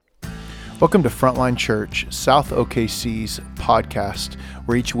Welcome to Frontline Church, South OKC's podcast,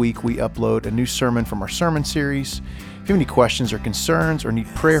 where each week we upload a new sermon from our sermon series. If you have any questions or concerns or need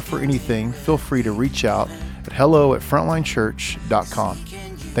prayer for anything, feel free to reach out at hello@frontlinechurch.com.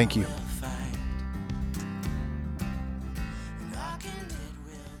 Thank you.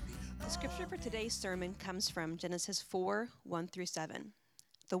 The scripture for today's sermon comes from Genesis 4, 1-7.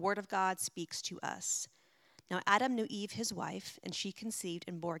 The word of God speaks to us. Now Adam knew Eve his wife, and she conceived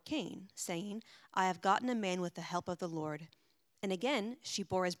and bore Cain, saying, I have gotten a man with the help of the Lord. And again she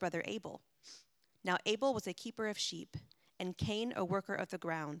bore his brother Abel. Now Abel was a keeper of sheep, and Cain a worker of the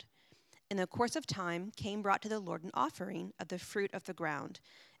ground. In the course of time, Cain brought to the Lord an offering of the fruit of the ground,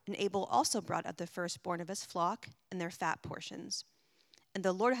 and Abel also brought of the firstborn of his flock and their fat portions. And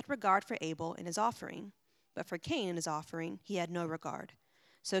the Lord had regard for Abel and his offering, but for Cain and his offering he had no regard.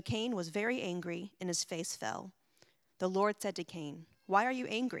 So Cain was very angry, and his face fell. The Lord said to Cain, Why are you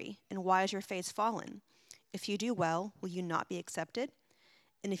angry, and why is your face fallen? If you do well, will you not be accepted?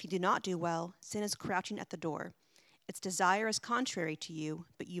 And if you do not do well, sin is crouching at the door. Its desire is contrary to you,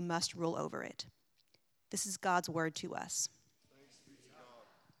 but you must rule over it. This is God's word to us.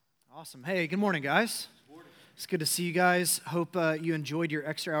 Awesome. Hey, good morning, guys. It's good to see you guys. Hope you enjoyed your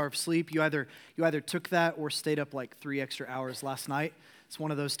extra hour of sleep. You either took that or stayed up like 3 extra hours last night. It's one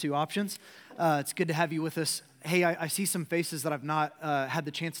of those two options. It's good to have you with us. Hey, I see some faces that I've not had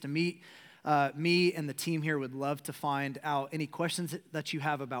the chance to meet. Me and the team here would love to find out any questions that you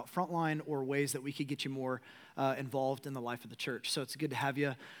have about Frontline or ways that we could get you more involved in the life of the church. So it's good to have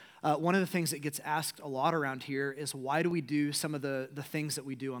you. One of the things that gets asked a lot around here is why do we do some of the things that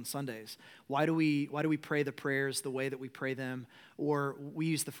we do on Sundays? Why do we pray the prayers the way that we pray them? Or we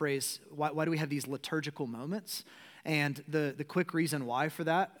use the phrase, why do we have these liturgical moments? And the quick reason why for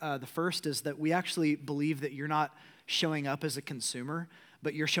that, the first is that we actually believe that you're not showing up as a consumer,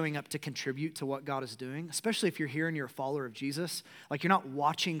 but you're showing up to contribute to what God is doing, especially if you're here and you're a follower of Jesus. Like, you're not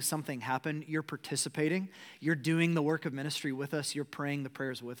watching something happen, you're participating. You're doing the work of ministry with us, you're praying the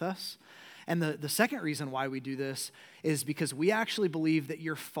prayers with us. And the second reason why we do this is because we actually believe that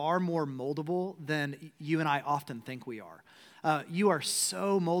you're far more moldable than you and I often think we are. You are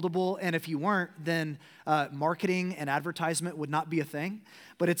so moldable, and if you weren't, then marketing and advertisement would not be a thing.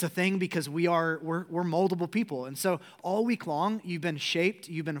 But it's a thing because we're moldable people. And so all week long, you've been shaped,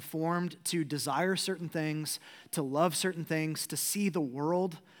 you've been formed to desire certain things, to love certain things, to see the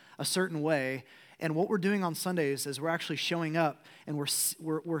world a certain way. And what we're doing on Sundays is we're actually showing up and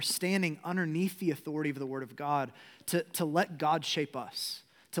we're standing underneath the authority of the Word of God to let God shape us,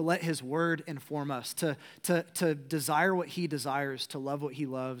 to let His Word inform us, to desire what He desires, to love what He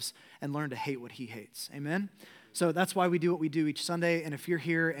loves, and learn to hate what He hates. Amen? So that's why we do what we do each Sunday. And if you're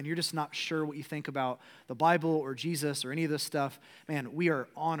here and you're just not sure what you think about the Bible or Jesus or any of this stuff, man, we are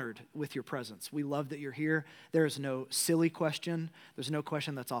honored with your presence. We love that you're here. There is no silly question. There's no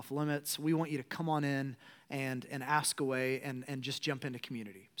question that's off limits. We want you to come on in and ask away and just jump into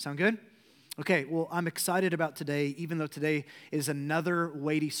community. Sound good? Okay, well, I'm excited about today, even though today is another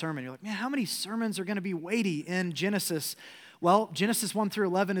weighty sermon. You're like, man, how many sermons are going to be weighty in Genesis? Well, Genesis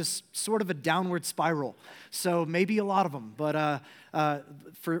 1-11 is sort of a downward spiral, so maybe a lot of them. But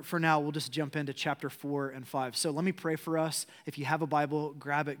for now, we'll just jump into chapter 4 and 5. So let me pray for us. If you have a Bible,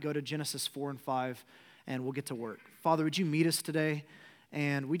 grab it, go to Genesis 4 and 5, and we'll get to work. Father, would you meet us today?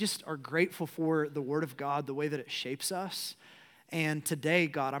 And we just are grateful for the Word of God, the way that it shapes us. And today,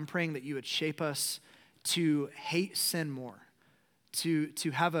 God, I'm praying that you would shape us to hate sin more, to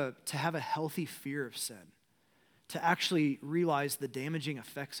have a healthy fear of sin, to actually realize the damaging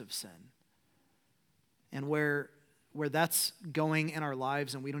effects of sin, and where that's going in our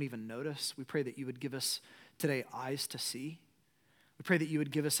lives and we don't even notice. We pray that you would give us today eyes to see. We pray that you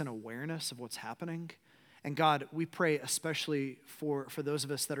would give us an awareness of what's happening. And God, we pray especially for those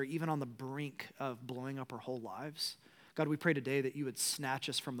of us that are even on the brink of blowing up our whole lives. God, we pray today that you would snatch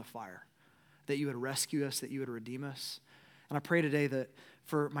us from the fire, that you would rescue us, that you would redeem us. And I pray today that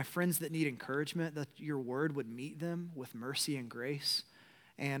for my friends that need encouragement, that your word would meet them with mercy and grace.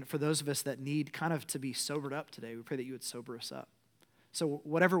 And for those of us that need kind of to be sobered up today, we pray that you would sober us up. So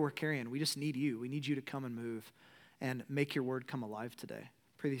whatever we're carrying, we just need you. We need you to come and move and make your word come alive today.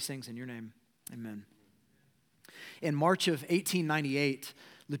 Pray these things in your name. Amen. In March of 1898,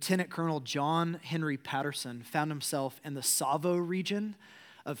 Lieutenant Colonel John Henry Patterson found himself in the Savo region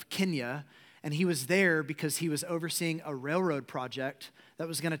of Kenya, and he was there because he was overseeing a railroad project that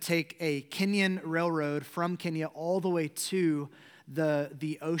was going to take a Kenyan railroad from Kenya all the way to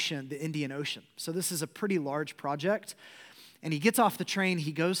the ocean, the Indian Ocean. So this is a pretty large project. And he gets off the train,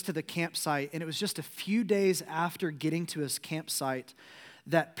 he goes to the campsite, and it was just a few days after getting to his campsite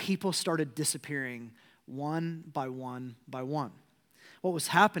that people started disappearing one by one by one. What was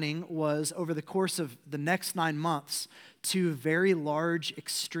happening was, over the course of the next 9 months, 2 very large,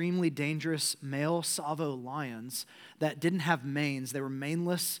 extremely dangerous male Savo lions that didn't have manes, they were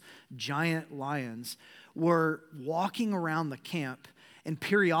maneless, giant lions, were walking around the camp and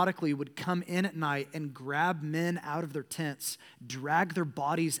periodically would come in at night and grab men out of their tents, drag their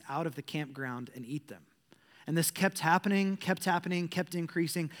bodies out of the campground, and eat them. And this kept happening, kept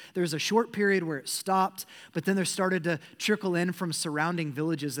increasing. There was a short period where it stopped, but then there started to trickle in from surrounding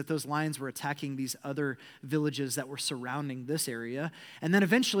villages that those lions were attacking these other villages that were surrounding this area. And then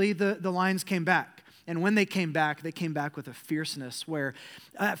eventually the lions came back. And when they came back with a fierceness where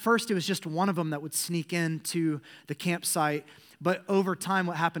at first it was just one of them that would sneak into the campsite. But over time,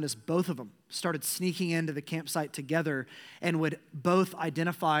 what happened is both of them started sneaking into the campsite together and would both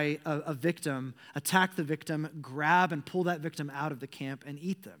identify a victim, attack the victim, grab and pull that victim out of the camp and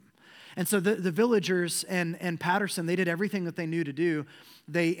eat them. And so the villagers and Patterson, they did everything that they knew to do.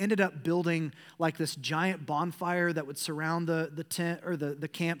 They ended up building like this giant bonfire that would surround the tent or the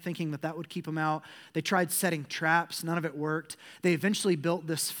camp, thinking that would keep them out. They tried setting traps. None of it worked. They eventually built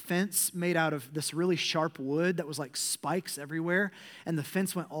this fence made out of this really sharp wood that was like spikes everywhere. And the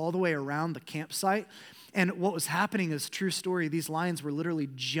fence went all the way around the campsite. And what was happening is, true story, these lions were literally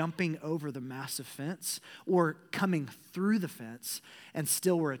jumping over the massive fence or coming through the fence and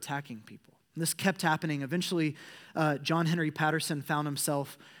still were attacking people. And this kept happening. Eventually, John Henry Patterson found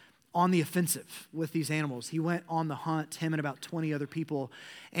himself on the offensive with these animals. He went on the hunt, him and about 20 other people,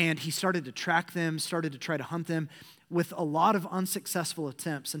 and he started to track them, started to try to hunt them with a lot of unsuccessful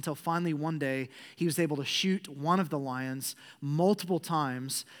attempts until finally one day he was able to shoot one of the lions multiple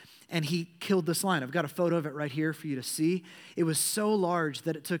times. And he killed this lion. I've got a photo of it right here for you to see. It was so large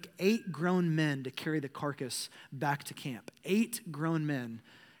that it took 8 grown men to carry the carcass back to camp. 8 grown men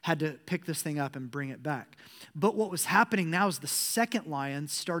had to pick this thing up and bring it back. But what was happening now is the second lion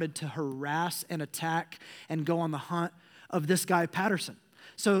started to harass and attack and go on the hunt of this guy, Patterson.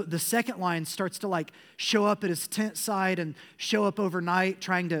 So the second lion starts to show up at his tent side and show up overnight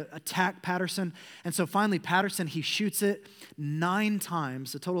trying to attack Patterson. And so finally Patterson, he shoots it 9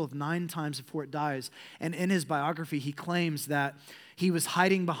 times, a total of 9 times before it dies. And in his biography, he claims that he was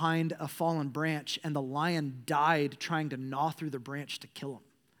hiding behind a fallen branch and the lion died trying to gnaw through the branch to kill him.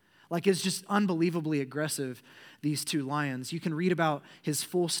 It's just unbelievably aggressive, these 2 lions. You can read about his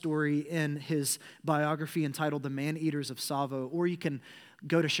full story in his biography entitled The Man-Eaters of Savo, or you can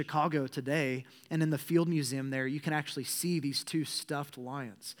go to Chicago today, and in the Field Museum there, you can actually see these 2 stuffed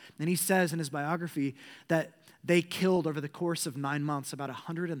lions. And he says in his biography that they killed, over the course of 9 months, about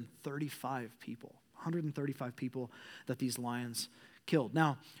 135 people. 135 people that these lions killed.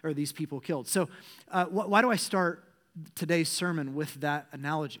 Or these people killed. So why do I start today's sermon with that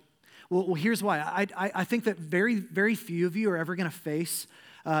analogy? Well, here's why. I think that very, very few of you are ever going to face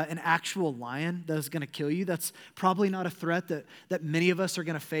an actual lion that is going to kill you. That's probably not a threat that many of us are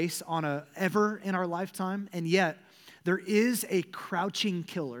going to face ever in our lifetime. And yet, there is a crouching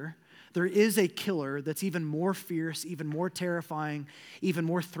killer. There is a killer that's even more fierce, even more terrifying, even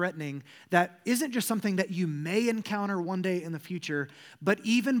more threatening, that isn't just something that you may encounter one day in the future, but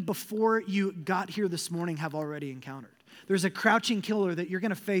even before you got here this morning have already encountered. There's a crouching killer that you're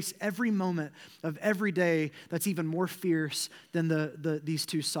going to face every moment of every day that's even more fierce than these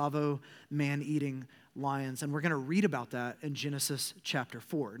 2 Savo man-eating lions. And we're going to read about that in Genesis chapter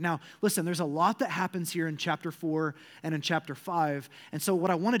 4. Now, listen, there's a lot that happens here in chapter 4 and in chapter 5. And so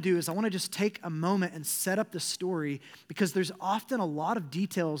what I want to do is I want to just take a moment and set up the story, because there's often a lot of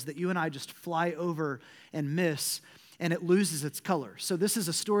details that you and I just fly over and miss, and it loses its color. So this is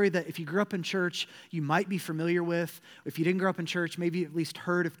a story that if you grew up in church, you might be familiar with. If you didn't grow up in church, maybe you at least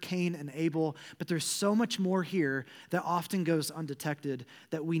heard of Cain and Abel. But there's so much more here that often goes undetected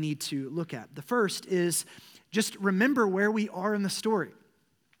that we need to look at. The first is just remember where we are in the story.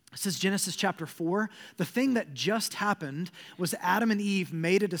 This is Genesis chapter 4. The thing that just happened was Adam and Eve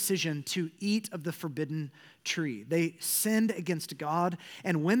made a decision to eat of the forbidden tree. They sinned against God,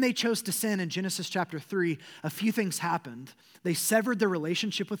 and when they chose to sin in Genesis chapter 3, a few things happened. They severed their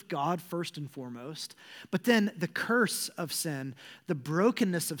relationship with God first and foremost, but then the curse of sin, the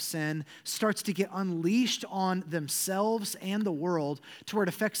brokenness of sin, starts to get unleashed on themselves and the world to where it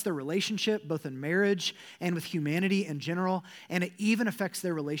affects their relationship, both in marriage and with humanity in general, and it even affects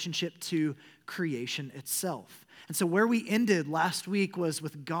their relationship to creation itself. And so where we ended last week was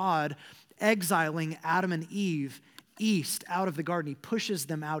with God exiling Adam and Eve east out of the garden. He pushes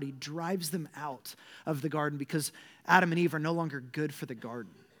them out. He drives them out of the garden because Adam and Eve are no longer good for the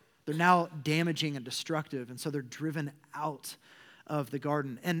garden. They're now damaging and destructive, and so they're driven out of the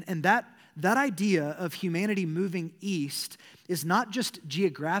garden. And that idea of humanity moving east is not just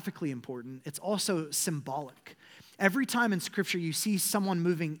geographically important, it's also symbolic. Every time in Scripture you see someone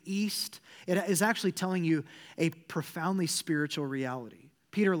moving east, it is actually telling you a profoundly spiritual reality.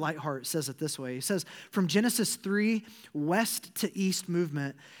 Peter Leithart says it this way. He says, from Genesis 3, west to east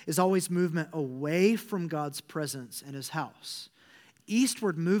movement is always movement away from God's presence in his house.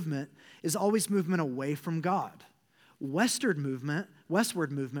 Eastward movement is always movement away from God. Westward movement,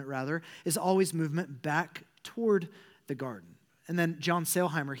 is always movement back toward the garden. And then John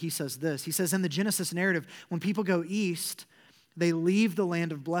Sailheimer, he says this. He says, in the Genesis narrative, when people go east, they leave the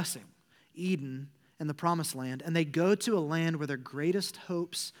land of blessing, Eden and the promised land, and they go to a land where their greatest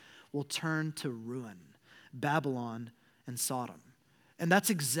hopes will turn to ruin, Babylon and Sodom. And that's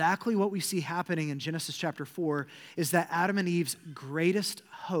exactly what we see happening in Genesis chapter 4, is that Adam and Eve's greatest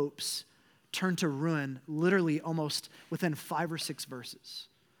hopes turn to ruin literally almost within 5 or 6 verses.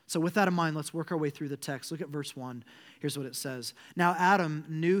 So with that in mind, let's work our way through the text. Look at verse 1. Here's what it says. Now Adam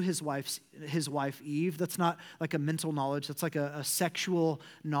knew his wife Eve. That's not like a mental knowledge. That's like a sexual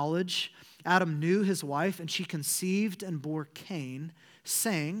knowledge. Adam knew his wife, and she conceived and bore Cain,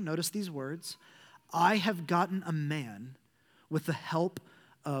 saying, notice these words, I have gotten a man with the help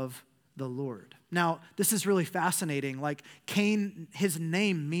of the Lord. Now, this is really fascinating. Like Cain, his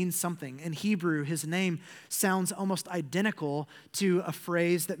name means something. In Hebrew, his name sounds almost identical to a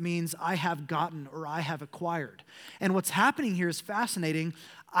phrase that means I have gotten or I have acquired. And what's happening here is fascinating.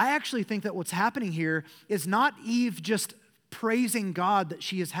 I actually think that what's happening here is not Eve just praising God that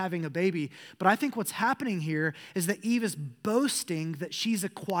she is having a baby, but I think what's happening here is that Eve is boasting that she's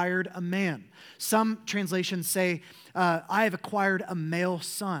acquired a man. Some translations say, I have acquired a male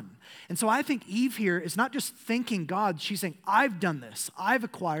son. And so I think Eve here is not just thanking God, she's saying, I've done this. I've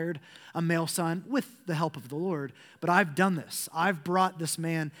acquired a male son with the help of the Lord, but I've done this. I've brought this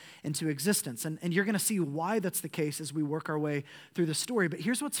man into existence. And you're going to see why that's the case as we work our way through the story. But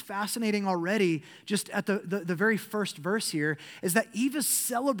here's what's fascinating already, just at the very first verse here, is that Eve is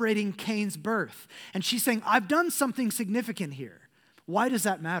celebrating Cain's birth. And she's saying, I've done something significant here. Why does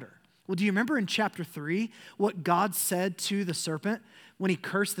that matter? Well, do you remember in chapter 3 what God said to the serpent when he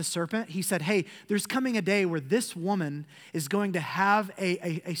cursed the serpent? He said, hey, there's coming a day where this woman is going to have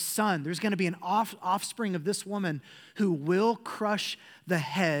a son. There's going to be an offspring of this woman who will crush the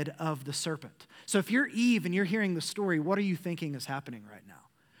head of the serpent. So if you're Eve and you're hearing the story, what are you thinking is happening right now?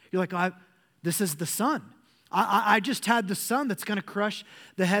 You're like, this is the son. I just had the son that's going to crush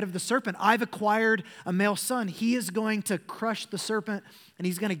the head of the serpent. I've acquired a male son. He is going to crush the serpent, and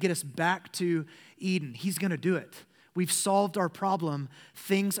he's going to get us back to Eden. He's going to do it. We've solved our problem.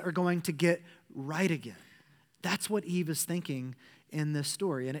 Things are going to get right again. That's what Eve is thinking in this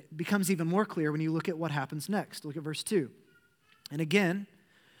story. And it becomes even more clear when you look at what happens next. Look at verse 2. And again,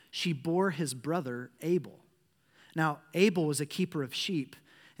 she bore his brother Abel. Now, Abel was a keeper of sheep,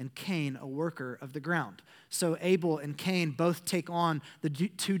 and Cain a worker of the ground. So Abel and Cain both take on the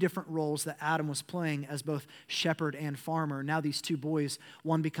 2 different roles that Adam was playing as both shepherd and farmer. Now these 2 boys,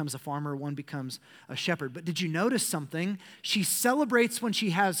 one becomes a farmer, one becomes a shepherd. But did you notice something? She celebrates when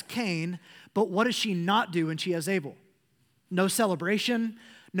she has Cain, but what does she not do when she has Abel? No celebration,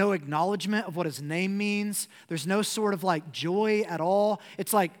 no acknowledgement of what his name means. There's no sort of like joy at all.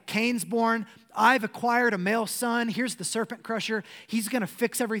 It's like Cain's born. I've acquired a male son. Here's the serpent crusher. He's going to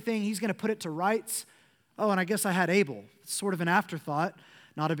fix everything. He's going to put it to rights. Oh, and I guess I had Abel. It's sort of an afterthought,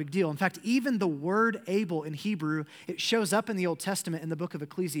 not a big deal. In fact, even the word Abel in Hebrew, it shows up in the Old Testament in the book of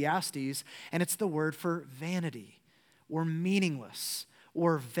Ecclesiastes, and it's the word for vanity or meaningless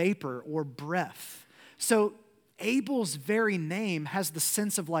or vapor or breath. So Abel's very name has the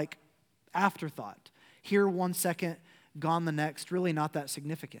sense of like afterthought. Here 1 second, gone the next, really not that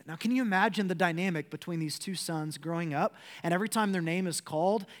significant. Now, can you imagine the dynamic between these 2 sons growing up, and every time their name is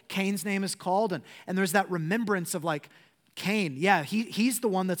called, Cain's name is called, and there's that remembrance of like, Cain, yeah, he's the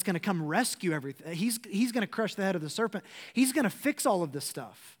one that's going to come rescue everything. He's going to crush the head of the serpent. He's going to fix all of this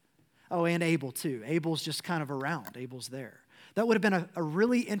stuff. Oh, and Abel too. Abel's just kind of around. Abel's there. That would have been a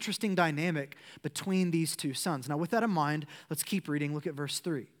really interesting dynamic between these 2 sons. Now, with that in mind, let's keep reading. Look at verse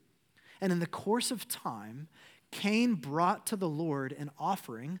 3. And in the course of time, Cain brought to the Lord an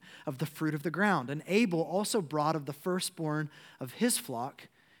offering of the fruit of the ground, and Abel also brought of the firstborn of his flock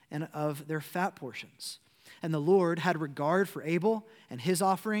and of their fat portions. And the Lord had regard for Abel and his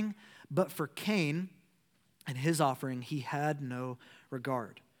offering, but for Cain and his offering he had no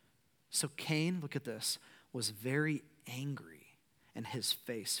regard. So Cain, look at this, was very angry, and his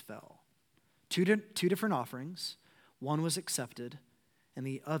face fell. Two different offerings. One was accepted, and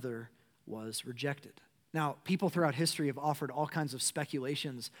the other was rejected. Now, people throughout history have offered all kinds of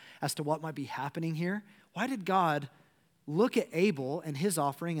speculations as to what might be happening here. Why did God look at Abel and his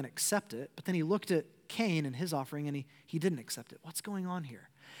offering and accept it, but then he looked at Cain and his offering and he didn't accept it? What's going on here?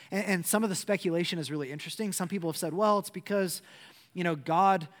 And some of the speculation is really interesting. Some people have said, well, it's because,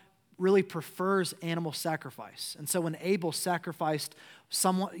 God really prefers animal sacrifice. And so when Abel sacrificed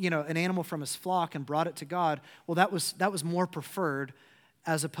an animal from his flock and brought it to God, well, that was more preferred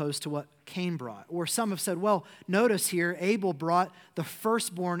as opposed to what Cain brought. Or some have said, well, notice here, Abel brought the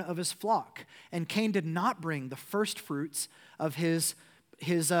firstborn of his flock, and Cain did not bring the first fruits of his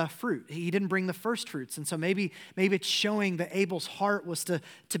fruit. He didn't bring the first fruits. And so maybe it's showing that Abel's heart was to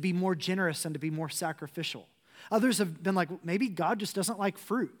be more generous and to be more sacrificial. Others have been like, maybe God just doesn't like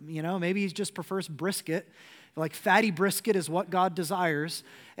fruit. Maybe he just prefers brisket. Like fatty brisket is what God desires.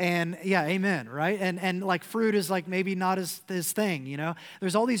 And yeah, amen, right? And like fruit is like maybe not his thing,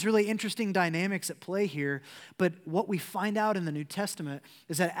 There's all these really interesting dynamics at play here. But what we find out in the New Testament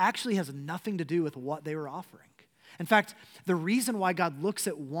is that it actually has nothing to do with what they were offering. In fact, the reason why God looks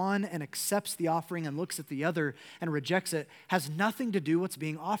at one and accepts the offering and looks at the other and rejects it has nothing to do with what's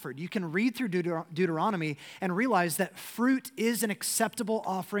being offered. You can read through Deuteronomy and realize that fruit is an acceptable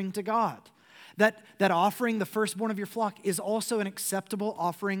offering to God. That offering, the firstborn of your flock, is also an acceptable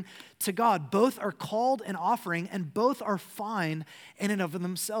offering to God. Both are called an offering, and both are fine in and of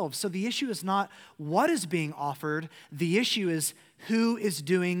themselves. So the issue is not what is being offered. The issue is who is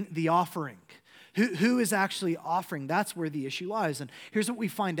doing the offering. Who is actually offering? That's where the issue lies. And here's what we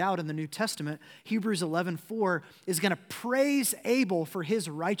find out in the New Testament. Hebrews 11:4 is going to praise Abel for his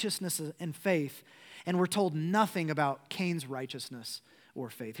righteousness and faith, and we're told nothing about Cain's righteousness or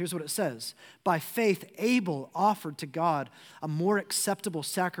faith. Here's what it says. By faith, Abel offered to God a more acceptable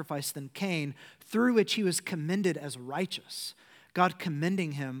sacrifice than Cain, through which he was commended as righteous, God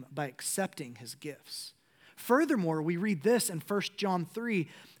commending him by accepting his gifts. Furthermore, we read this in 1 John 3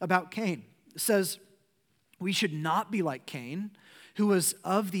 about Cain. It says, we should not be like Cain, who was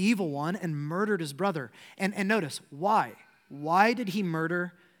of the evil one and murdered his brother. And notice, why? Why did he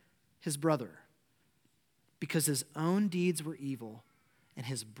murder his brother? Because his own deeds were evil and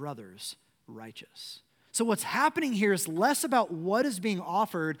his brother's righteous. So what's happening here is less about what is being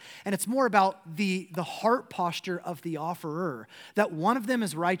offered, and it's more about the heart posture of the offerer. That one of them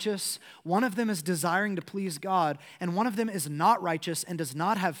is righteous, one of them is desiring to please God, and one of them is not righteous and does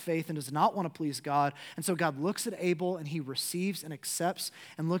not have faith and does not want to please God. And so God looks at Abel and he receives and accepts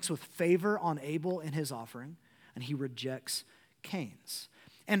and looks with favor on Abel in his offering, and he rejects Cain's.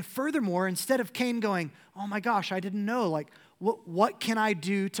 And furthermore, instead of Cain going, oh my gosh, I didn't know, what can I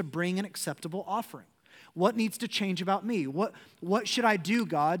do to bring an acceptable offering? What needs to change about me? What should I do,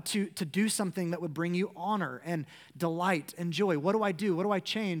 God, to do something that would bring you honor and delight and joy? What do I do? What do I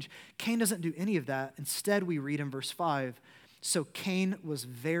change? Cain doesn't do any of that. Instead, we read in verse 5, so Cain was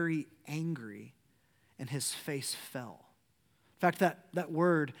very angry and his face fell. In fact, that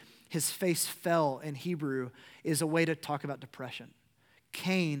word, his face fell in Hebrew, is a way to talk about depression.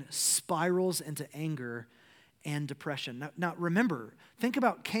 Cain spirals into anger and depression. Now remember, think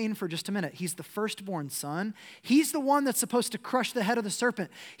about Cain for just a minute. He's the firstborn son. He's the one that's supposed to crush the head of the serpent.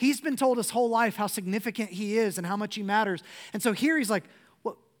 He's been told his whole life how significant he is and how much he matters. And so here he's like,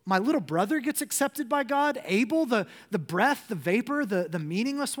 what, my little brother gets accepted by God? Abel, the breath, the vapor, the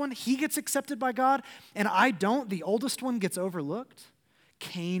meaningless one, he gets accepted by God, and I don't, the oldest one gets overlooked?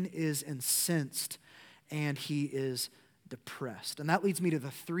 Cain is incensed and he is depressed. And that leads me to the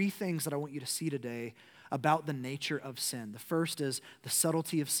three things that I want you to see today about the nature of sin. The first is the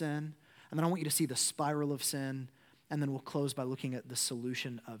subtlety of sin, and then I want you to see the spiral of sin, and then we'll close by looking at the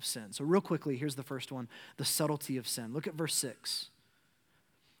solution of sin. So real quickly, here's the first one, the subtlety of sin. Look at verse 6.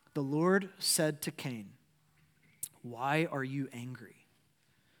 The Lord said to Cain, why are you angry?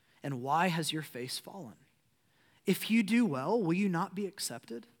 And why has your face fallen? If you do well, will you not be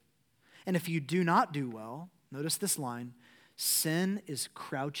accepted? And if you do not do well, notice this line, sin is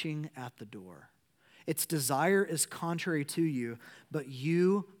crouching at the door. Its desire is contrary to you, but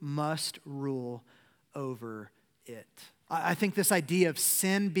you must rule over it. I think this idea of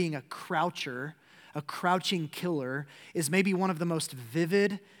sin being a croucher, a crouching killer, is maybe one of the most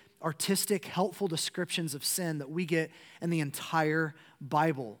vivid, artistic, helpful descriptions of sin that we get in the entire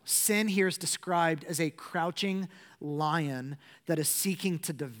Bible. Sin here is described as a crouching lion that is seeking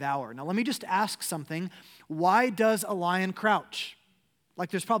to devour. Now, let me just ask something. Why does a lion crouch?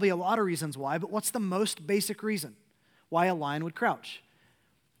 There's probably a lot of reasons why, but what's the most basic reason why a lion would crouch?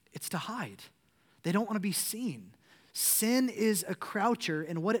 It's to hide. They don't want to be seen. Sin is a croucher,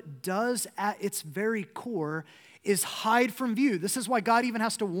 and what it does at its very core is hide from view. This is why God even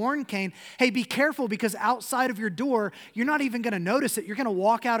has to warn Cain, hey, be careful, because outside of your door, you're not even going to notice it. You're going to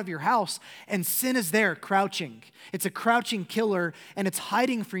walk out of your house and sin is there crouching. It's a crouching killer and it's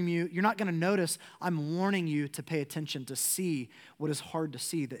hiding from you. You're not going to notice. I'm warning you to pay attention, to see what is hard to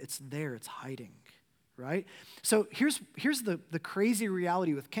see, that it's there, it's hiding, right? So here's the crazy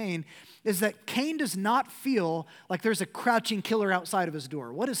reality with Cain, is that Cain does not feel like there's a crouching killer outside of his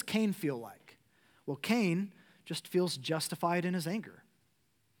door. What does Cain feel like? Well, Cain just feels justified in his anger.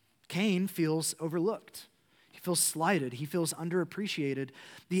 Cain feels overlooked. He feels slighted. He feels underappreciated.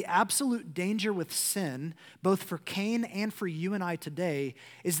 The absolute danger with sin, both for Cain and for you and I today,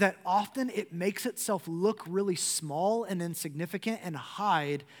 is that often it makes itself look really small and insignificant and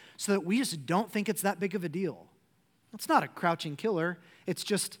hide so that we just don't think it's that big of a deal. It's not a crouching killer. It's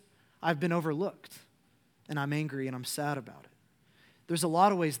just, I've been overlooked and I'm angry and I'm sad about it. There's a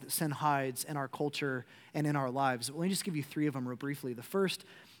lot of ways that sin hides in our culture and in our lives. Let me just give you three of them real briefly. The first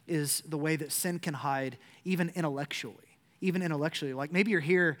is the way that sin can hide even intellectually. Like maybe you're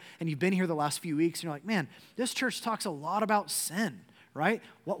here and you've been here the last few weeks and you're like, man, this church talks a lot about sin, right?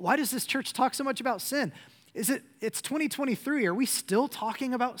 Why does this church talk so much about sin? It's 2023. Are we still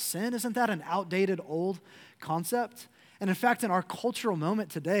talking about sin? Isn't that an outdated, old concept? And in fact, in our cultural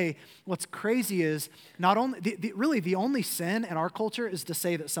moment today, what's crazy is not only, the only sin in our culture is to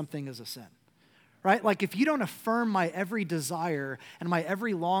say that something is a sin, right? Like if you don't affirm my every desire and my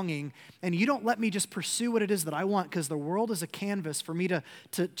every longing, and you don't let me just pursue what it is that I want, because the world is a canvas for me to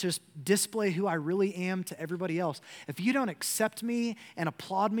just display who I really am to everybody else. If you don't accept me and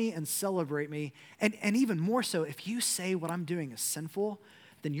applaud me and celebrate me, and even more so, if you say what I'm doing is sinful,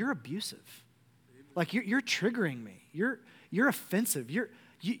 then you're abusive. Like you're triggering me. You're offensive.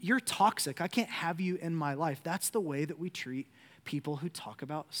 You're toxic. I can't have you in my life. That's the way that we treat people who talk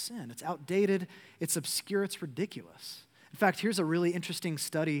about sin. It's outdated. It's obscure. It's ridiculous. In fact, here's a really interesting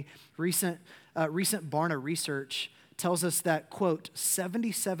study. Recent Barna research tells us that, quote,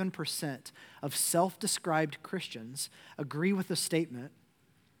 77% of self-described Christians agree with the statement,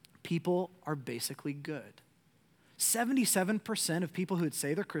 people are basically good. 77% of people who would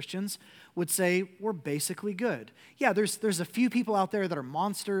say they're Christians would say we're basically good. Yeah, there's a few people out there that are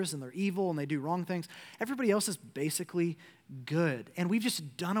monsters and they're evil and they do wrong things. Everybody else is basically good. And we've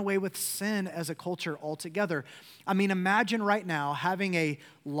just done away with sin as a culture altogether. I mean, imagine right now having a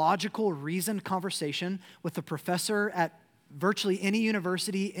logical, reasoned conversation with a professor at virtually any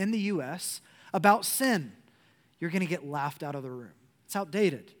university in the U.S. about sin. You're going to get laughed out of the room. It's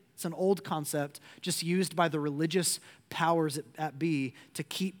outdated. It's an old concept just used by the religious powers at be to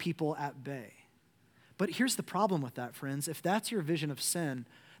keep people at bay. But here's the problem with that, friends. If that's your vision of sin,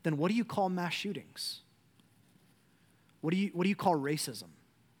 then what do you call mass shootings? What do you call racism?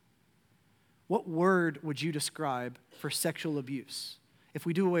 What word would you describe for sexual abuse? If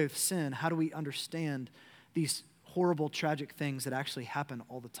we do away with sin, how do we understand these horrible, tragic things that actually happen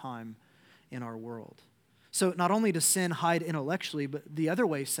all the time in our world? So not only does sin hide intellectually, but the other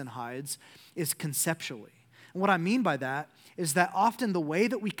way sin hides is conceptually. And what I mean by that is that often the way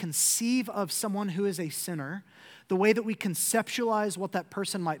that we conceive of someone who is a sinner, the way that we conceptualize what that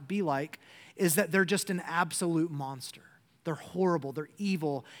person might be like, is that they're just an absolute monster. They're horrible, they're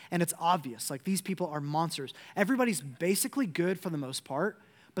evil, and it's obvious. Like these people are monsters. Everybody's basically good for the most part,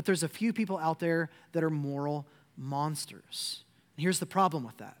 but there's a few people out there that are moral monsters. And here's the problem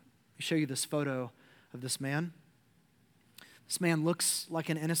with that. Let me show you this photo of this man. This man looks like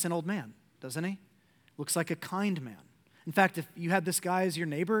an innocent old man, doesn't he? Looks like a kind man. In fact, if you had this guy as your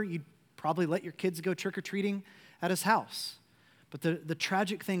neighbor, you'd probably let your kids go trick-or-treating at his house. But the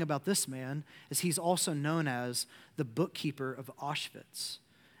tragic thing about this man is he's also known as the bookkeeper of Auschwitz.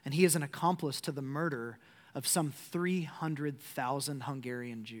 And he is an accomplice to the murder of some 300,000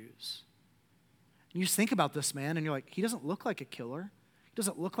 Hungarian Jews. And you just think about this man and you're like, he doesn't look like a killer. He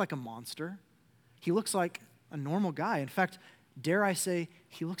doesn't look like a monster. He looks like a normal guy. In fact, dare I say,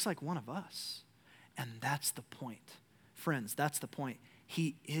 he looks like one of us. And that's the point. Friends, that's the point.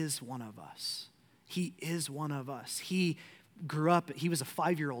 He is one of us. He is one of us. He grew up, he was a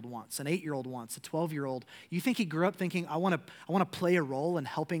 5-year-old once, an 8-year-old once, a 12-year-old. You think he grew up thinking, I want to play a role in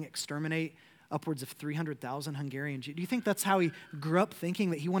helping exterminate upwards of 300,000 Hungarian Jews? Do you think that's how he grew up,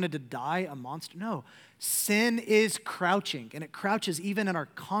 thinking that he wanted to die a monster? No. Sin is crouching, and it crouches even in our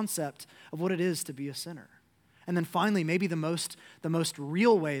concept of what it is to be a sinner. And then finally, maybe the most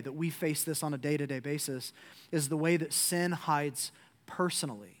real way that we face this on a day-to-day basis is the way that sin hides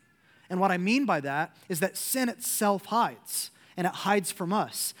personally. And what I mean by that is that sin itself hides, and it hides from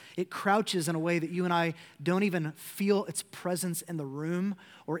us. It crouches in a way that you and I don't even feel its presence in the room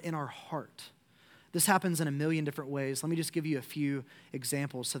or in our heart. This happens in a million different ways. Let me just give you a few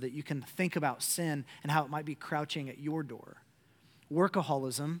examples so that you can think about sin and how it might be crouching at your door.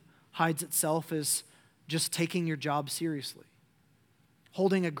 Workaholism hides itself as just taking your job seriously.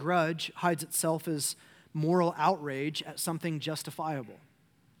 Holding a grudge hides itself as moral outrage at something justifiable.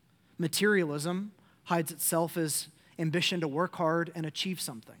 Materialism hides itself as ambition to work hard and achieve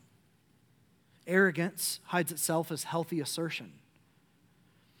something. Arrogance hides itself as healthy assertion.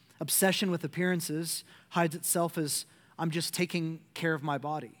 Obsession with appearances hides itself as I'm just taking care of my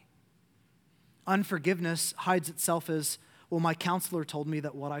body. Unforgiveness hides itself as, well, my counselor told me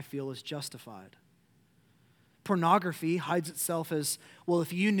that what I feel is justified. Pornography hides itself as, well,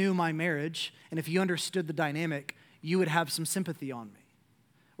 if you knew my marriage and if you understood the dynamic, you would have some sympathy on me.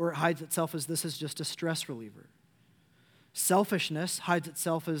 Or it hides itself as, this is just a stress reliever. Selfishness hides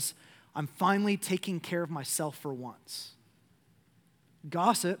itself as, I'm finally taking care of myself for once.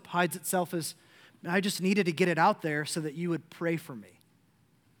 Gossip hides itself as, I just needed to get it out there so that you would pray for me.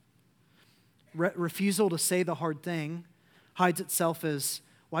 Refusal to say the hard thing hides itself as,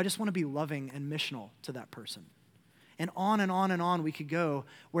 well, I just want to be loving and missional to that person. And on and on and on we could go,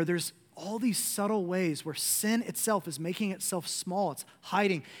 where there's all these subtle ways where sin itself is making itself small, it's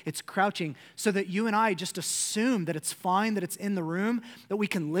hiding, it's crouching, so that you and I just assume that it's fine, that it's in the room, that we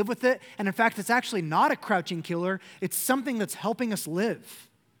can live with it. And in fact, it's actually not a crouching killer, it's something that's helping us live.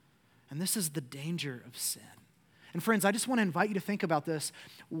 And this is the danger of sin. And friends, I just want to invite you to think about this.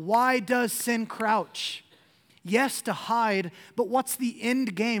 Why does sin crouch? Yes, to hide, but what's the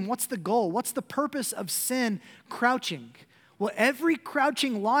end game? What's the goal? What's the purpose of sin crouching? Well, every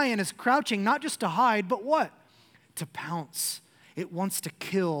crouching lion is crouching not just to hide, but what? To pounce. It wants to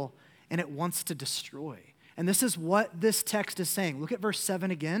kill and it wants to destroy. And this is what this text is saying. Look at verse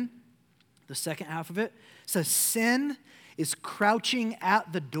 7 again. The second half of it says, sin is crouching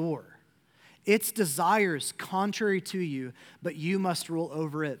at the door. Its desires contrary to you, but you must rule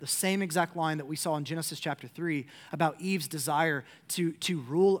over it. The same exact line that we saw in Genesis chapter 3 about Eve's desire to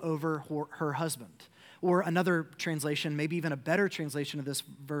rule over her husband. Or another translation, maybe even a better translation of this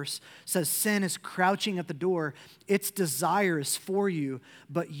verse, says, sin is crouching at the door. Its desire is for you,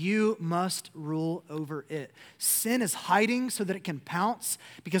 but you must rule over it. Sin is hiding so that it can pounce,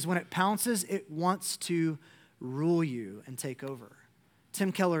 because when it pounces, it wants to rule you and take over.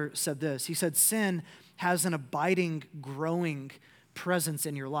 Tim Keller said this. He said, sin has an abiding, growing presence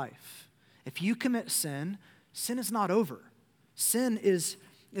in your life. If you commit sin, sin is not over. Sin is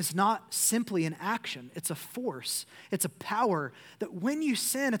not simply an action. It's a force. It's a power that when you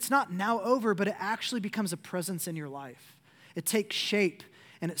sin, it's not now over, but it actually becomes a presence in your life. It takes shape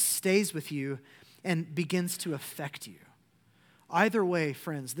and it stays with you and begins to affect you. Either way,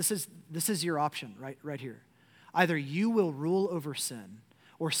 friends, this is your option right here. Either you will rule over sin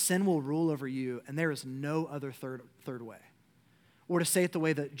or sin will rule over you, and there is no other third way. Or to say it the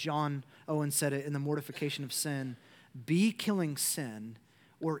way that John Owen said it in The Mortification of Sin, be killing sin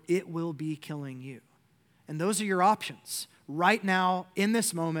or it will be killing you. And those are your options. Right now, in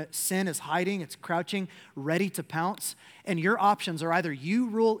this moment, sin is hiding, it's crouching, ready to pounce, and your options are either you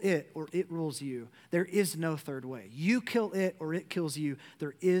rule it or it rules you. There is no third way. You kill it or it kills you.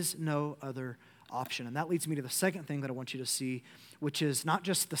 There is no other option. And that leads me to the second thing that I want you to see, which is not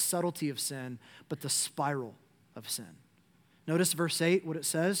just the subtlety of sin, but the spiral of sin. Notice verse 8, what it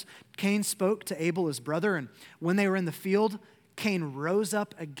says. Cain spoke to Abel, his brother, and when they were in the field, Cain rose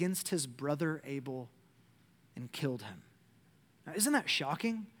up against his brother Abel and killed him. Now, isn't that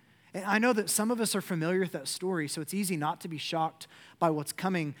shocking? And I know that some of us are familiar with that story, so it's easy not to be shocked by what's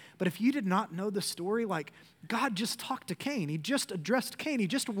coming. But if you did not know the story, like God just talked to Cain. He just addressed Cain. He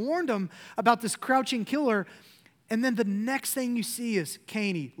just warned him about this crouching killer. And then the next thing you see is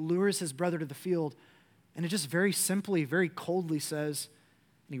Cain, he lures his brother to the field. And it just very simply, very coldly says,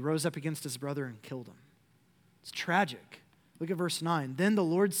 and he rose up against his brother and killed him. It's tragic. Look at verse 9. Then the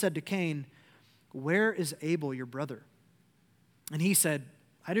Lord said to Cain, where is Abel, your brother? And he said,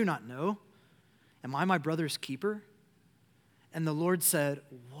 I do not know. Am I my brother's keeper? And the Lord said,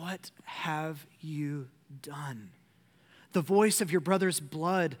 what have you done? The voice of your brother's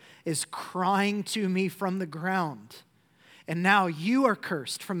blood is crying to me from the ground. And now you are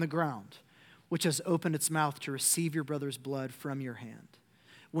cursed from the ground, which has opened its mouth to receive your brother's blood from your hand.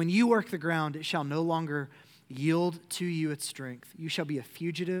 When you work the ground, it shall no longer yield to you its strength. You shall be a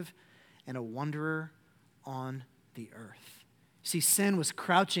fugitive and a wanderer on the earth. See, sin was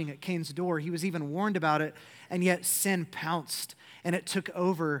crouching at Cain's door. He was even warned about it, and yet sin pounced and it took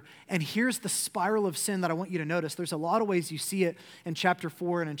over. And here's the spiral of sin that I want you to notice. There's a lot of ways you see it in chapter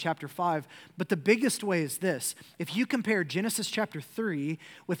 4 and in chapter 5, but the biggest way is this. If you compare Genesis chapter 3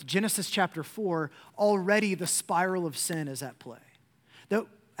 with Genesis chapter 4, already the spiral of sin is at play.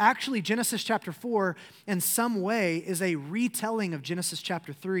 Actually, Genesis chapter 4, in some way, is a retelling of Genesis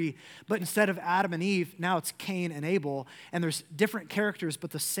chapter 3, but instead of Adam and Eve, now it's Cain and Abel, and there's different characters, but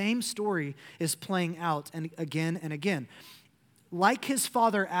the same story is playing out and again and again. Like his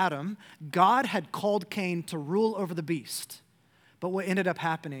father Adam, God had called Cain to rule over the beast, but what ended up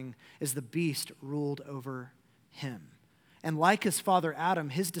happening is the beast ruled over him. And like his father Adam,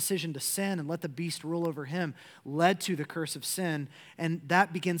 his decision to sin and let the beast rule over him led to the curse of sin, and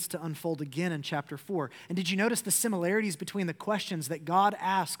that begins to unfold again in chapter 4. And did you notice the similarities between the questions that God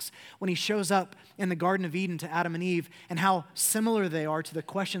asks when he shows up in the Garden of Eden to Adam and Eve, and how similar they are to the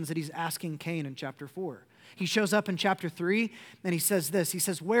questions that he's asking Cain in chapter 4? He shows up in chapter 3, and he says this. He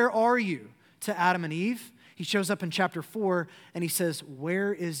says, "Where are you?" to Adam and Eve. He shows up in chapter 4, and he says,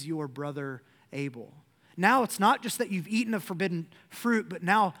 "Where is your brother Abel?" Now it's not just that you've eaten of forbidden fruit, but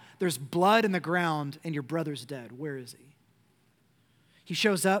now there's blood in the ground and your brother's dead. Where is he? He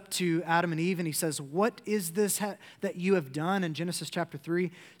shows up to Adam and Eve and he says, "What is this that you have done?" in Genesis chapter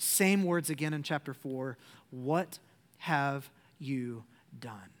 3. Same words again in chapter 4. "What have you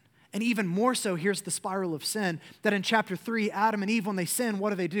done?" And even more so, here's the spiral of sin, that in chapter 3, Adam and Eve, when they sin,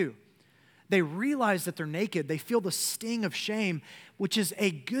 what do? They realize that they're naked. They feel the sting of shame, which is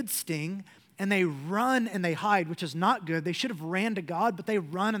a good sting, and they run and they hide, which is not good. They should have ran to God, but they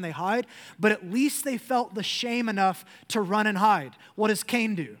run and they hide. But at least they felt the shame enough to run and hide. What does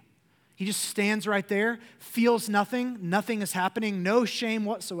Cain do? He just stands right there, feels nothing. Nothing is happening, no shame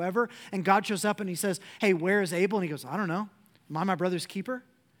whatsoever. And God shows up and he says, "Hey, where is Abel?" And he goes, "I don't know. Am I my brother's keeper?"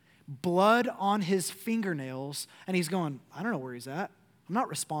 Blood on his fingernails. And he's going, "I don't know where he's at. I'm not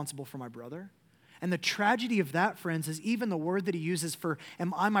responsible for my brother." And the tragedy of that, friends, is even the word that he uses for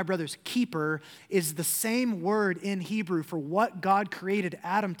 "am I my brother's keeper" is the same word in Hebrew for what God created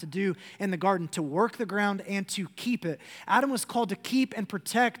Adam to do in the garden, to work the ground and to keep it. Adam was called to keep and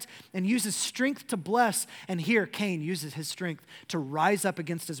protect and use his strength to bless. And here Cain uses his strength to rise up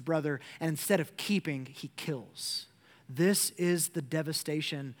against his brother, and instead of keeping, he kills. This is the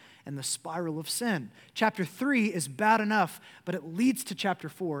devastation and the spiral of sin. Chapter 3 is bad enough, but it leads to chapter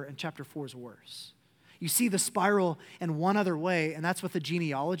 4, and chapter 4 is worse. You see the spiral in one other way, and that's with the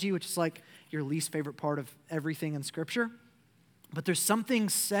genealogy, which is like your least favorite part of everything in Scripture. But there's something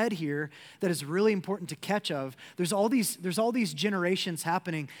said here that is really important to catch of. There's all these generations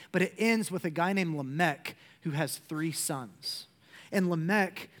happening, but it ends with a guy named Lamech who has 3 sons. And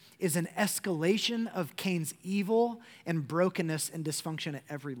Lamech is an escalation of Cain's evil and brokenness and dysfunction at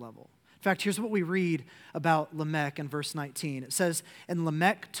every level. In fact, here's what we read about Lamech in verse 19. It says, "And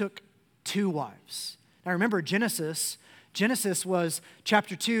Lamech took 2 wives." Now remember, Genesis was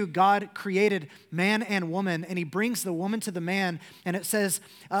chapter 2, God created man and woman, and he brings the woman to the man, and it says,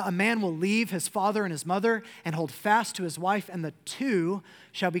 "A man will leave his father and his mother and hold fast to his wife, and the 2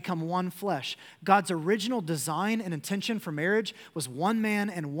 shall become one flesh." God's original design and intention for marriage was one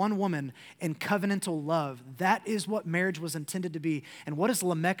man and one woman in covenantal love. That is what marriage was intended to be. And what is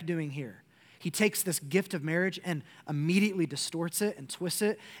Lamech doing here? He takes this gift of marriage and immediately distorts it and twists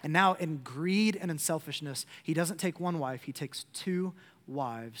it. And now in greed and in selfishness, he doesn't take 1 wife, he takes 2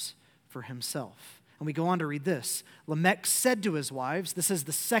 wives for himself. And we go on to read this. Lamech said to his wives, this is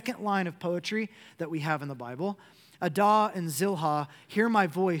the second line of poetry that we have in the Bible, "Adah and Zilhah, hear my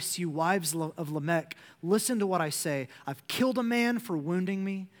voice, you wives of Lamech. Listen to what I say. I've killed a man for wounding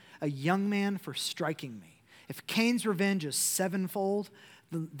me, a young man for striking me. If Cain's revenge is 7-fold,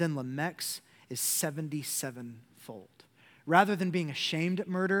 then Lamech's is 77-fold. Rather than being ashamed at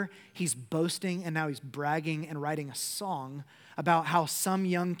murder, he's boasting, and now he's bragging and writing a song about how some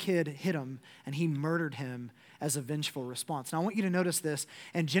young kid hit him and he murdered him as a vengeful response. Now I want you to notice this.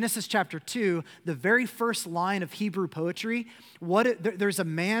 In Genesis chapter 2, the very first line of Hebrew poetry, there's a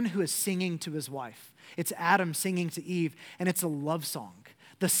man who is singing to his wife. It's Adam singing to Eve, and it's a love song.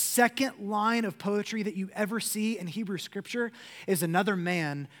 The second line of poetry that you ever see in Hebrew scripture is another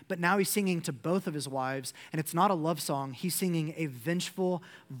man, but now he's singing to both of his wives, and it's not a love song. He's singing a vengeful,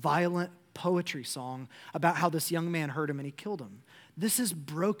 violent poetry song about how this young man hurt him and he killed him. This is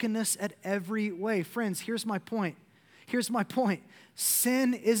brokenness at every way. Friends, here's my point.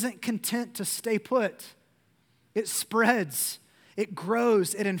 Sin isn't content to stay put. It spreads. It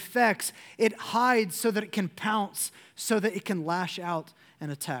grows. It infects. It hides so that it can pounce, so that it can lash out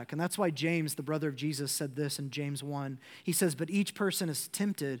and attack. And that's why James, the brother of Jesus, said this in James 1. He says, but each person is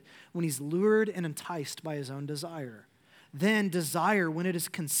tempted when he's lured and enticed by his own desire. Then desire, when it is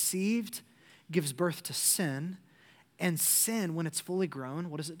conceived, gives birth to sin. And sin, when it's fully grown,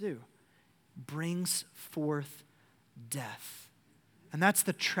 what does it do? Brings forth death. And that's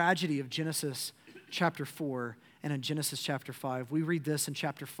the tragedy of Genesis chapter 4 and in Genesis chapter 5. We read this in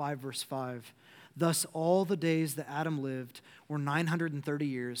chapter 5, verse 5. Thus all the days that Adam lived were 930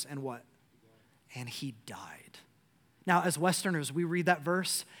 years, and what? And he died. Now, as Westerners, we read that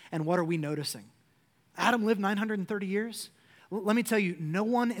verse, and what are we noticing? Adam lived 930 years? Let me tell you, no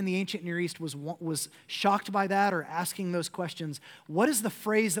one in the ancient Near East was shocked by that or asking those questions. What is the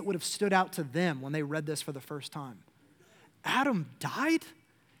phrase that would have stood out to them when they read this for the first time? Adam died?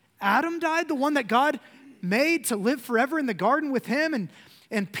 Adam died, the one that God made to live forever in the garden with him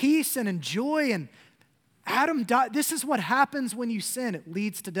and peace and in joy, and Adam died. This is what happens when you sin. It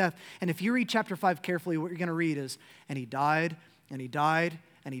leads to death. And if you read chapter 5 carefully, what you're going to read is, and he died, and he died,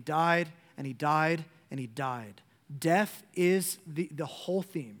 and he died, and he died, and he died. Death is the whole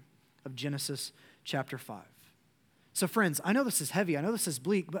theme of Genesis chapter 5. So friends, I know this is heavy, I know this is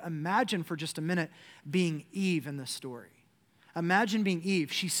bleak, but imagine for just a minute being Eve in this story. Imagine being Eve.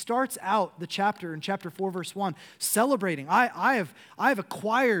 She starts out the chapter in chapter 4, verse 1, celebrating. I have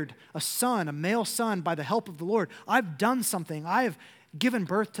acquired a son, a male son, by the help of the Lord. I've done something. I have given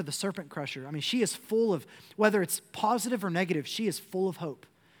birth to the serpent crusher. I mean, she is full of, whether it's positive or negative, she is full of hope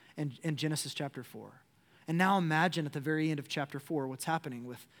in Genesis chapter 4. And now imagine at the very end of chapter 4 what's happening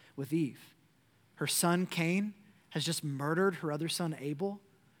with Eve. Her son Cain has just murdered her other son Abel.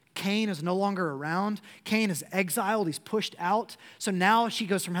 Cain is no longer around. Cain is exiled. He's pushed out. So now she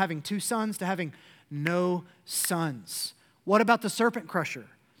goes from having 2 sons to having no sons. What about the serpent crusher?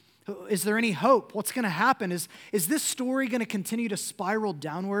 Is there any hope? What's going to happen? Is this story going to continue to spiral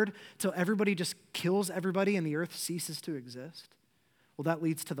downward till everybody just kills everybody and the earth ceases to exist? Well, that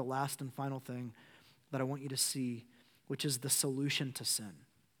leads to the last and final thing that I want you to see, which is the solution to sin.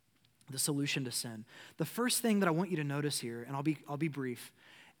 The solution to sin. The first thing that I want you to notice here, and I'll be brief,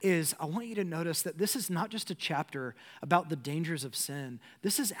 is I want you to notice that this is not just a chapter about the dangers of sin.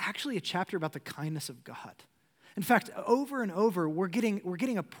 This is actually a chapter about the kindness of God. In fact, over and over, we're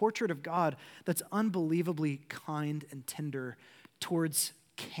getting a portrait of God that's unbelievably kind and tender towards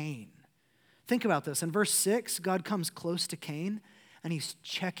Cain. Think about this. In verse 6, God comes close to Cain, and he's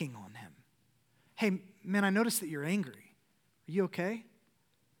checking on him. Hey, man, I noticed that you're angry. Are you okay?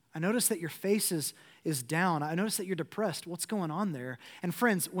 I noticed that your face is down. I noticed that you're depressed. What's going on there? And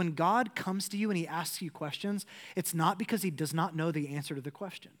friends, when God comes to you and he asks you questions, it's not because he does not know the answer to the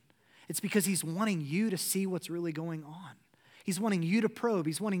question. It's because he's wanting you to see what's really going on. He's wanting you to probe.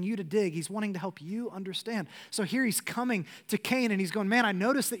 He's wanting you to dig. He's wanting to help you understand. So here he's coming to Cain and he's going, man, I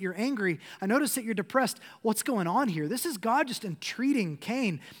noticed that you're angry. I noticed that you're depressed. What's going on here? This is God just entreating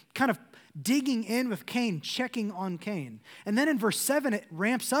Cain, kind of digging in with Cain, checking on Cain. And then in verse 7, it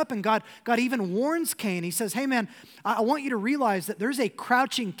ramps up and God even warns Cain. He says, hey man, I want you to realize that there's a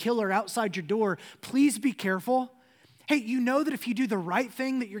crouching killer outside your door. Please be careful. Hey, you know that if you do the right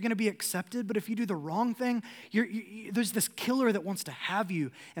thing that you're going to be accepted, but if you do the wrong thing, there's this killer that wants to have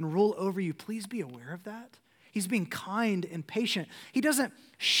you and rule over you. Please be aware of that. He's being kind and patient. He doesn't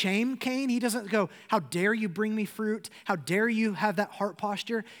shame Cain. He doesn't go, how dare you bring me fruit? How dare you have that heart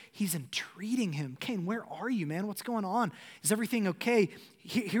posture? He's entreating him. Cain, where are you, man? What's going on? Is everything okay?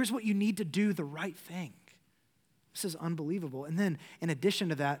 Here's what you need to do, the right thing. This is unbelievable. And then in addition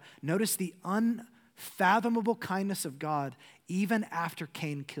to that, notice the unfathomable kindness of God even after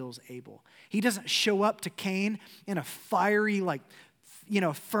Cain kills Abel. He doesn't show up to Cain in a fiery,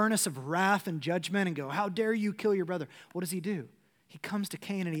 furnace of wrath and judgment and go, how dare you kill your brother? What does he do? He comes to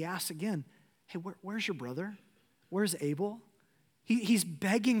Cain and he asks again, hey, where's your brother? Where's Abel? He's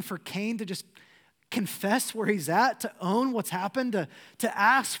begging for Cain to just confess where he's at, to own what's happened, to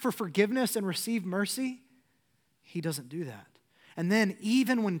ask for forgiveness and receive mercy. He doesn't do that. And then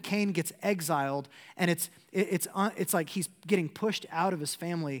even when Cain gets exiled and it's like he's getting pushed out of his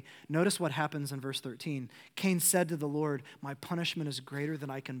family, notice what happens in verse 13. Cain said to the Lord, my punishment is greater than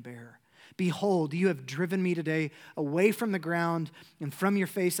I can bear. Behold, you have driven me today away from the ground, and from your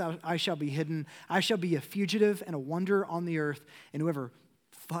face I shall be hidden. I shall be a fugitive and a wanderer on the earth, and whoever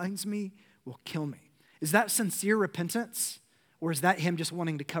finds me will kill me. Is that sincere repentance, or is that him just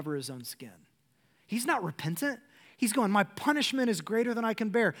wanting to cover his own skin? He's not repentant. He's going, my punishment is greater than I can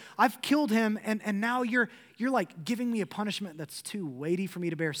bear. I've killed him, and now you're like giving me a punishment that's too weighty for me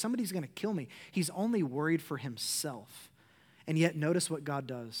to bear. Somebody's going to kill me. He's only worried for himself. And yet notice what God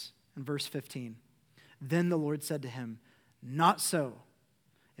does in verse 15. Then the Lord said to him, not so.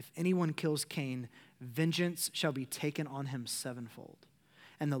 If anyone kills Cain, vengeance shall be taken on him sevenfold.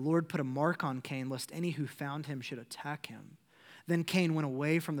 And the Lord put a mark on Cain, lest any who found him should attack him. Then Cain went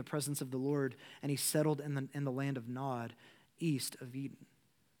away from the presence of the Lord, and he settled in the land of Nod, east of Eden.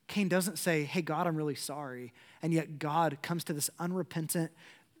 Cain doesn't say, hey, God, I'm really sorry. And yet God comes to this unrepentant,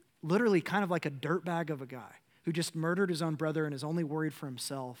 literally kind of like a dirtbag of a guy who just murdered his own brother and is only worried for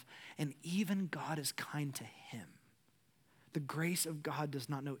himself. And even God is kind to him. The grace of God does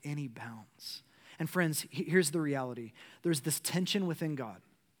not know any bounds. And friends, here's the reality. There's this tension within God,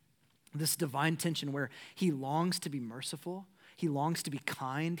 this divine tension where he longs to be merciful, he longs to be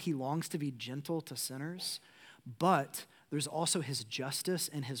kind, he longs to be gentle to sinners, but there's also his justice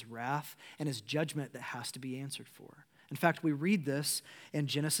and his wrath and his judgment that has to be answered for. In fact, we read this in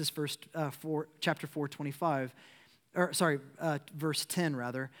Genesis chapter 4, 25, verse 10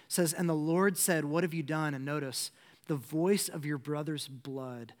 rather, says, and the Lord said, what have you done? And notice, the voice of your brother's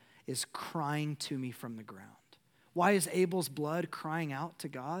blood is crying to me from the ground. Why is Abel's blood crying out to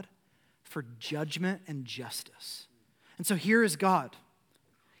God? For judgment and justice. And so here is God.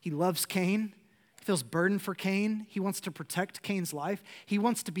 He loves Cain. He feels burdened for Cain. He wants to protect Cain's life. He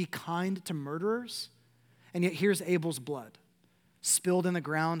wants to be kind to murderers. And yet here's Abel's blood spilled in the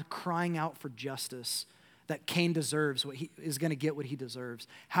ground, crying out for justice, that Cain deserves, what he is going to get what he deserves.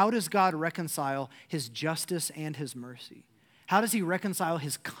 How does God reconcile his justice and his mercy? How does he reconcile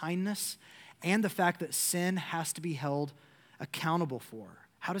his kindness and the fact that sin has to be held accountable for?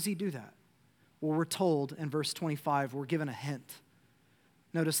 How does he do that? Well, we're told in verse 25, we're given a hint.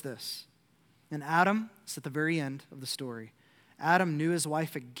 Notice this. And Adam, it's at the very end of the story, Adam knew his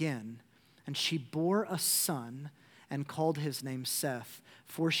wife again, and she bore a son and called his name Seth.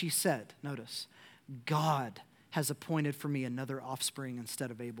 For she said, notice, God has appointed for me another offspring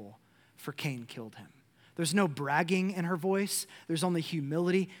instead of Abel, for Cain killed him. There's no bragging in her voice. There's only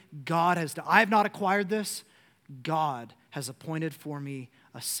humility. I have not acquired this. God has appointed for me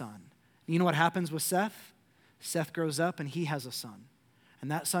a son. You know what happens with Seth? Seth grows up and he has a son.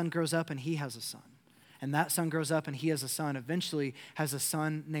 And that son grows up and he has a son. And that son grows up and he has a son, eventually has a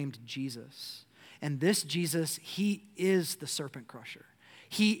son named Jesus. And this Jesus, he is the serpent crusher.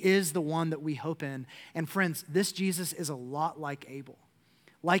 He is the one that we hope in. And friends, this Jesus is a lot like Abel.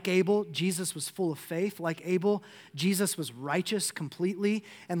 Like Abel, Jesus was full of faith. Like Abel, Jesus was righteous completely.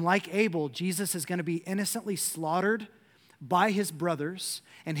 And like Abel, Jesus is going to be innocently slaughtered by his brothers,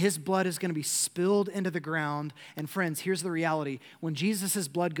 and his blood is going to be spilled into the ground. And friends, here's the reality. When Jesus'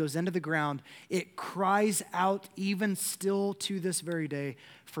 blood goes into the ground, it cries out even still to this very day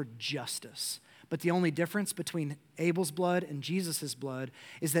for justice. But the only difference between Abel's blood and Jesus' blood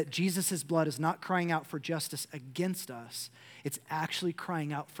is that Jesus' blood is not crying out for justice against us. It's actually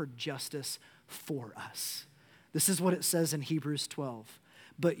crying out for justice for us. This is what it says in Hebrews 12.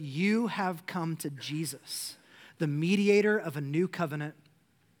 But you have come to Jesus, the mediator of a new covenant,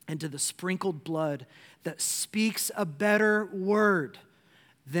 and to the sprinkled blood that speaks a better word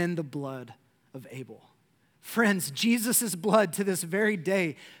than the blood of Abel. Friends, Jesus' blood to this very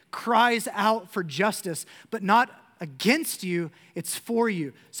day cries out for justice, but not against you, it's for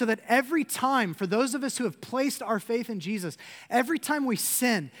you. So that every time, for those of us who have placed our faith in Jesus, every time we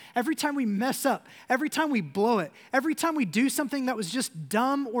sin, every time we mess up, every time we blow it, every time we do something that was just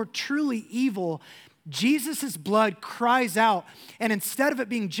dumb or truly evil, Jesus' blood cries out, and instead of it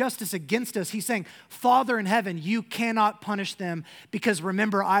being justice against us, he's saying, Father in heaven, you cannot punish them because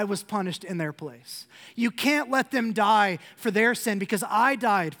remember, I was punished in their place. You can't let them die for their sin because I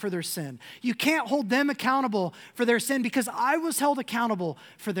died for their sin. You can't hold them accountable for their sin because I was held accountable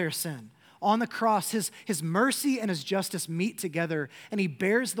for their sin. On the cross, his mercy and his justice meet together, and he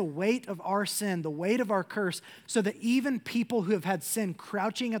bears the weight of our sin, the weight of our curse, so that even people who have had sin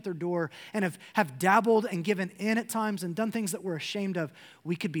crouching at their door and have dabbled and given in at times and done things that we're ashamed of,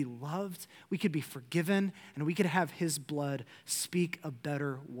 we could be loved, we could be forgiven, and we could have his blood speak a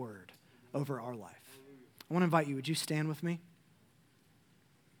better word over our life. I want to invite you, would you stand with me?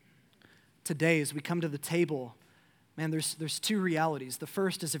 Today, as we come to the table, man, there's two realities. The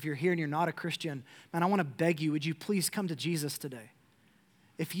first is if you're here and you're not a Christian, man, I want to beg you, would you please come to Jesus today?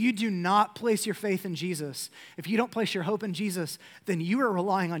 If you do not place your faith in Jesus, if you don't place your hope in Jesus, then you are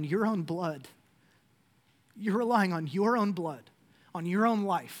relying on your own blood. You're relying on your own blood, on your own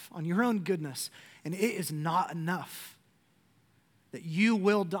life, on your own goodness, and it is not enough. That you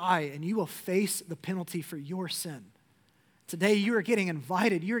will die and you will face the penalty for your sin. Today you are getting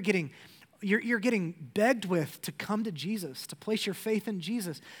invited, you're getting begged with to come to Jesus, to place your faith in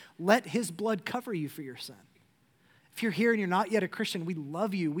Jesus. Let his blood cover you for your sin. If you're here and you're not yet a Christian, we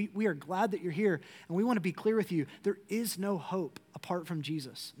love you. We are glad that you're here, and we want to be clear with you. There is no hope apart from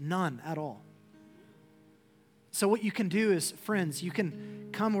Jesus, none at all. So what you can do is, friends, you can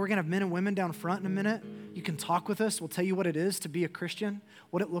come. We're going to have men and women down front in a minute. You can talk with us. We'll tell you what it is to be a Christian,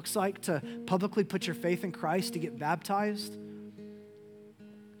 what it looks like to publicly put your faith in Christ, to get baptized.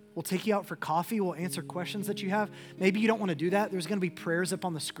 We'll take you out for coffee. We'll answer questions that you have. Maybe you don't want to do that. There's going to be prayers up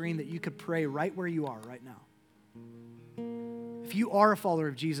on the screen that you could pray right where you are right now. If you are a follower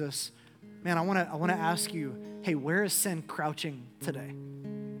of Jesus, man, I want to ask you, hey, where is sin crouching today?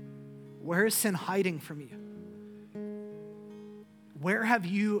 Where is sin hiding from you? Where have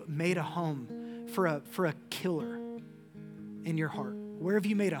you made a home for a killer in your heart? Where have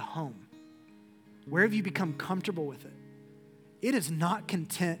you made a home? Where have you become comfortable with it? It is not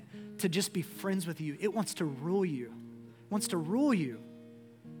content to just be friends with you. It wants to rule you. It wants to rule you.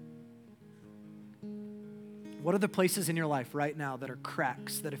 What are the places in your life right now that are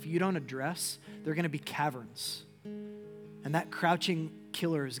cracks that if you don't address, they're going to be caverns? And that crouching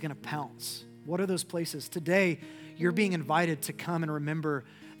killer is going to pounce. What are those places? Today, you're being invited to come and remember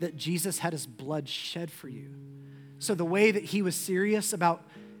that Jesus had his blood shed for you. So the way that he was serious about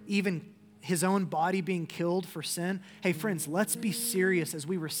even his own body being killed for sin, hey friends, let's be serious as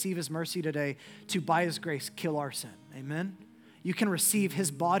we receive his mercy today to, by his grace, kill our sin. Amen? You can receive his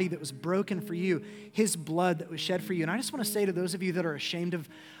body that was broken for you, his blood that was shed for you. And I just want to say to those of you that are ashamed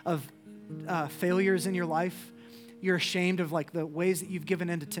of failures in your life, you're ashamed of like the ways that you've given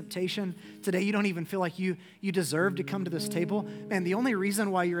into temptation. Today, you don't even feel like you deserve to come to this table. Man, the only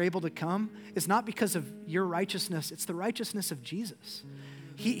reason why you're able to come is not because of your righteousness. It's the righteousness of Jesus.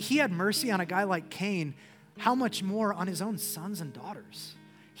 He had mercy on a guy like Cain. How much more on his own sons and daughters?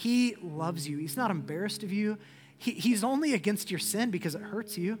 He loves you. He's not embarrassed of you. He's only against your sin because it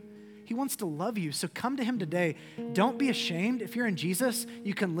hurts you. He wants to love you. So come to him today. Don't be ashamed. If you're in Jesus,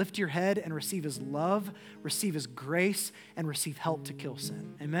 you can lift your head and receive his love, receive his grace, and receive help to kill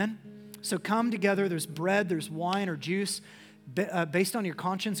sin. Amen? So come together. There's bread, there's wine or juice. Based on your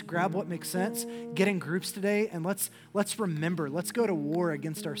conscience, grab what makes sense. Get in groups today, and let's remember. Let's go to war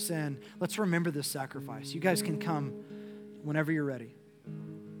against our sin. Let's remember this sacrifice. You guys can come whenever you're ready.